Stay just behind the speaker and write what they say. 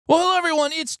Well, hello,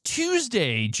 everyone. It's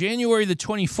Tuesday, January the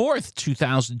 24th,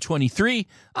 2023.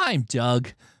 I'm Doug.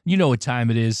 You know what time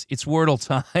it is. It's Wordle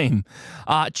time.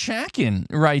 Chakin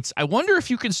writes, I wonder if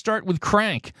you can start with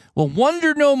crank. Well,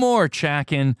 wonder no more,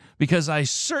 Chakin, because I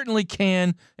certainly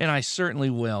can, and I certainly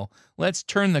will. Let's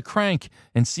turn the crank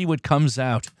and see what comes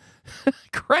out.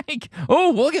 Crank.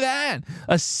 Oh, look at that.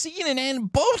 A C and an N,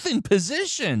 both in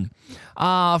position.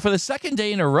 For the second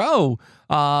day in a row,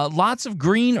 lots of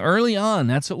green early on.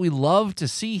 That's what we love to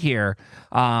see here.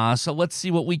 So let's see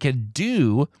what we can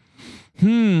do.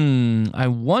 I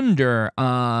wonder,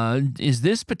 is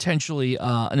this potentially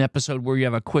an episode where you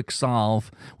have a quick solve?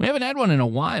 We haven't had one in a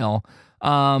while.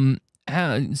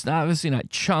 It's obviously not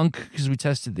chunk because we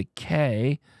tested the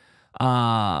K.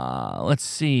 Let's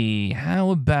see.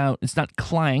 How about, it's not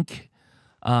clank.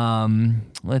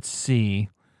 Let's see.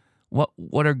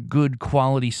 What are good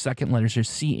quality second letters? There's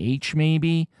CH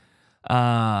maybe.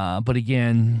 But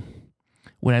again,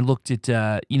 when I looked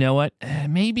at, you know what?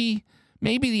 Maybe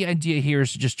the idea here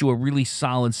is to just do a really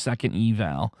solid second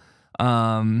eval.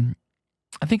 I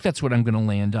think that's what I'm going to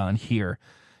land on here.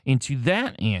 And to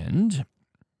that end,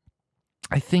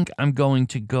 I think I'm going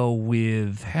to go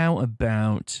with, how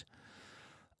about,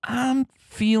 I'm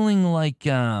feeling like, put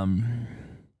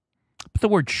the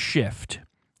word shift.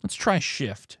 Let's try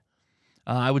shift.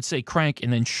 I would say crank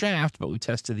and then shaft, but we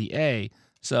tested the A.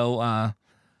 So,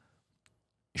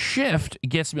 shift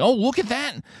gets me. Oh, look at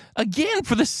that. Again,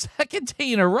 for the second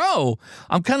day in a row.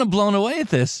 I'm kind of blown away at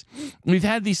this. We've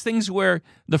had these things where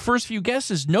the first few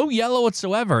guesses, no yellow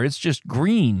whatsoever. It's just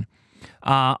green.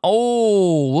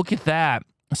 Oh, look at that.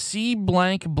 C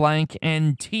blank blank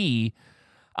NT.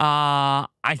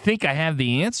 I think I have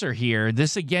the answer here.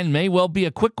 This, again, may well be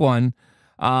a quick one.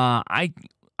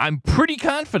 I'm pretty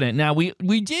confident. Now,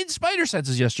 we did spider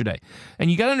senses yesterday, and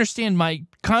you got to understand my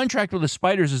contract with the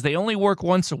spiders is they only work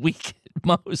once a week at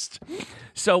most.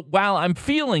 So while I'm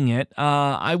feeling it,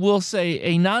 I will say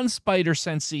a non-spider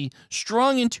sensey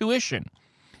strong intuition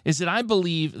is that I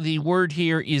believe the word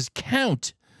here is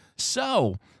count.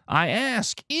 So I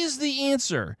ask, is the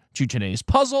answer to today's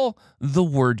puzzle the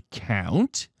word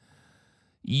count?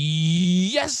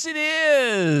 Yes, it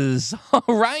is.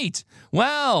 All right.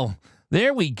 Well,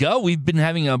 there we go. We've been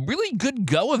having a really good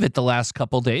go of it the last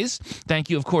couple days. Thank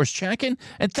you, of course, Chakin,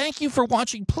 and thank you for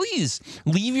watching. Please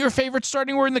leave your favorite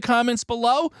starting word in the comments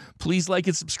below. Please like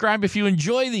and subscribe if you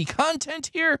enjoy the content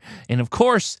here. And, of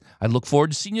course, I look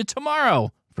forward to seeing you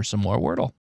tomorrow for some more Wordle.